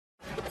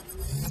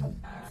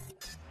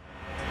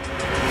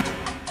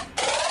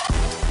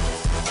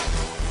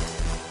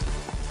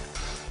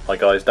Hi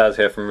guys, Daz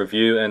here from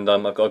Review, and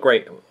I've got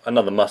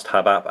another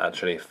must-have app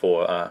actually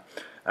for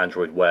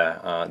Android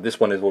Wear. This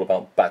one is all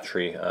about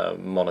battery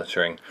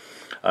monitoring,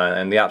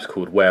 and the app's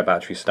called Wear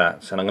Battery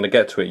Stats, and I'm going to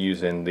get to it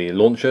using the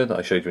launcher that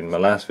I showed you in my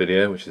last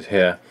video, which is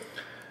here.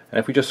 And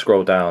if we just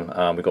scroll down,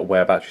 we've got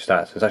Wear Battery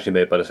Stats. It's actually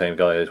made by the same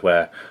guy as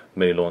Wear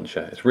Mini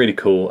Launcher. It's really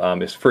cool.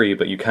 It's free,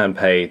 but you can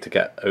pay to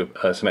get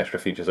some extra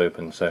features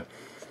open. So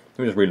let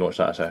me just relaunch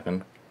that a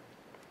second.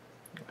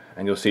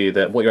 And you'll see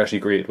that what you're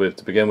actually greeted with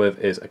to begin with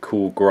is a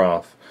cool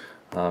graph.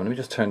 Let me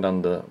just turn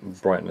down the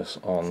brightness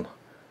on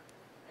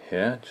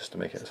here, just to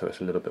make it so it's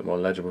a little bit more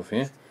legible for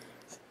you.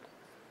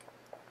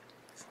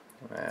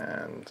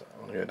 And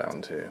I'm going to go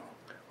down to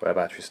Wear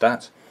Battery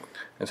Stats.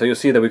 And so you'll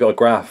see that we've got a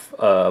graph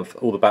of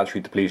all the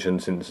battery depletion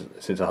since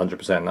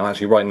 100%. Now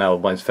actually right now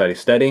mine's fairly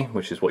steady,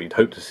 which is what you'd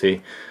hope to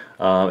see,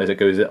 as it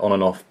goes on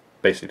and off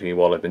basically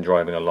while I've been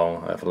driving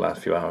along for the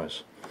last few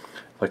hours.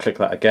 If I click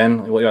that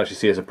again, what you actually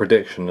see is a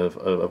prediction of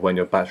when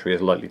your battery is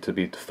likely to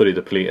be fully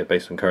depleted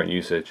based on current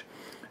usage.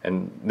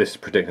 And this is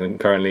predicting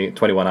currently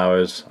 21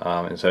 hours,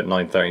 and so at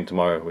 9:30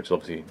 tomorrow, which is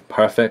obviously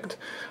perfect.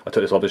 I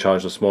took this off the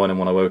charge this morning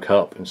when I woke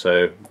up, and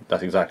so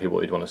that's exactly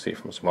what you'd want to see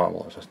from a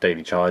smartwatch. That's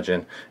daily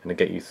charging, and to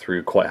get you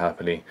through quite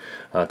happily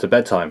to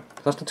bedtime.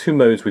 That's the two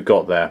modes we've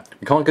got there.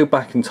 You can't go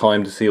back in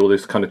time to see all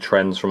those kind of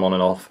trends from on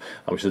and off,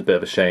 which is a bit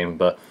of a shame,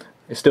 but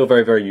it's still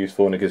very, very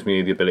useful, and it gives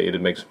me the ability to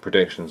make some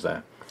predictions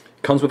there.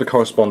 It comes with a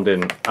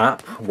corresponding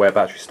app, Wear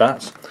Battery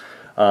Stats,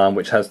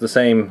 which has the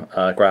same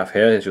graph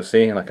here as you'll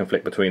see, and I can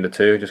flick between the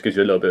two. It just gives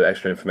you a little bit of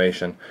extra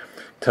information.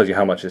 It tells you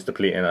how much it's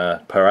depleting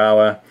per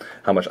hour,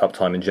 how much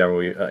uptime in general,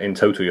 in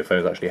total your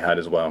phone's actually had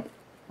as well.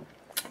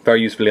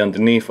 Very usefully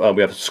underneath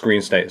we have a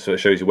screen state, so it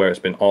shows you where it's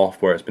been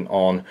off, where it's been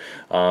on,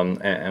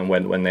 and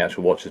when the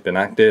actual watch has been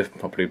active,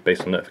 probably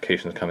based on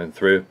notifications coming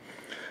through.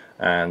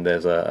 And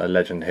there's a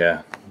legend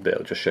here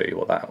that'll just show you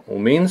what that all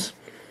means.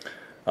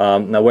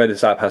 Now where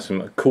this app has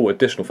some cool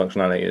additional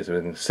functionality is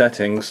within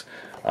settings,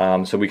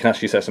 so we can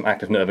actually set some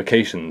active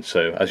notifications.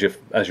 So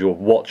as your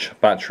watch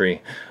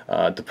battery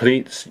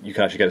depletes, you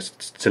can actually get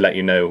it to let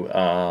you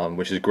know,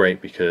 which is great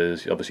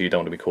because obviously you don't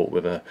want to be caught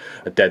with a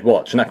dead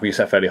watch, and that can be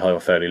set fairly high or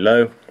fairly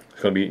low.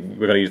 We're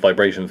going to use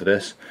vibration for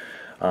this.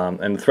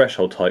 And the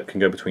threshold type can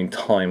go between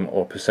time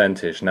or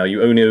percentage. Now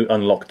you only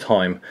unlock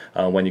time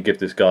when you give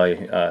this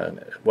guy,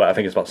 well I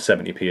think it's about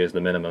 70p is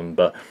the minimum,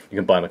 but you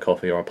can buy him a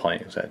coffee or a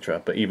pint,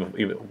 etc. But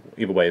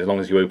either way, as long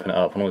as you open it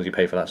up, as long as you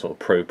pay for that sort of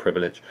pro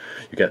privilege,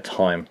 you get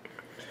time.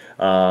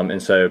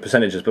 And so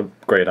percentage is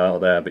grayed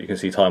out there, but you can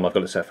see time I've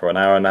got it set for an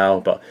hour now,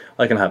 but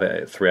I can have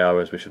it at 3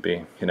 hours, which would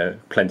be, you know,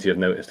 plenty of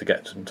notice to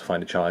get to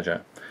find a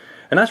charger.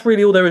 And that's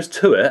really all there is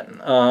to it.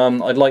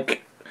 I'd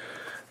like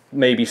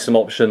maybe some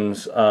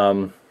options.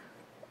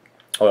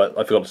 Oh,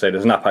 I forgot to say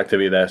there's an app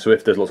activity there, so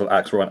if there's lots of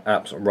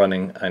apps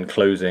running and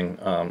closing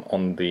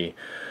on the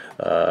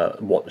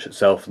watch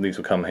itself, these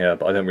will come here,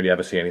 but I don't really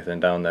ever see anything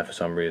down there for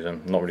some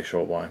reason. I'm not really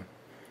sure why.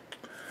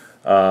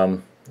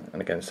 And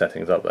again,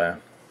 settings up there.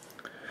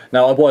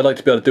 Now what I'd like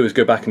to be able to do is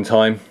go back in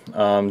time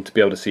to be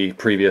able to see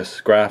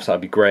previous graphs. That'd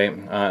be great,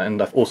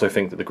 and I also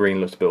think that the green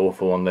looks a bit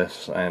awful on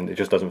this, and it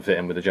just doesn't fit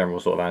in with the general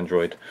sort of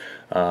Android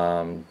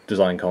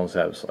design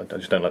concepts. I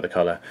just don't like the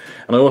colour,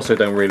 and I also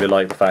don't really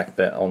like the fact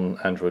that on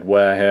Android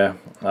Wear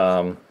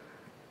here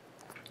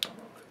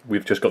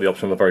we've just got the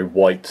option of a very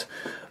white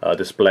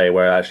display,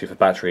 where actually for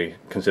battery,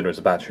 consider it's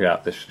a battery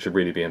app, this should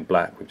really be in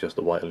black with just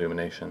the white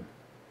illumination.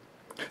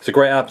 It's a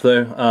great app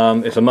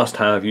though. It's a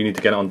must-have. You need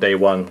to get it on day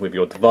one with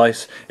your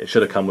device. It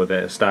should have come with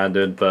it as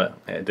standard, but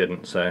it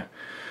didn't. So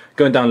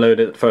go and download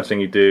it. The first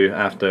thing you do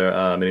after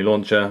Mini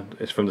Launcher.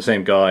 It's from the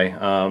same guy.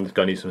 This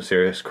guy needs some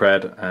serious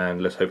cred,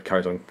 and let's hope he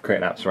carries on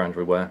creating apps for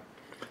Android Wear.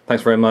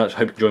 Thanks very much.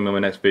 Hope you join me on my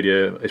next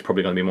video. It's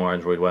probably going to be more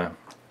Android Wear.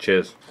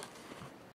 Cheers.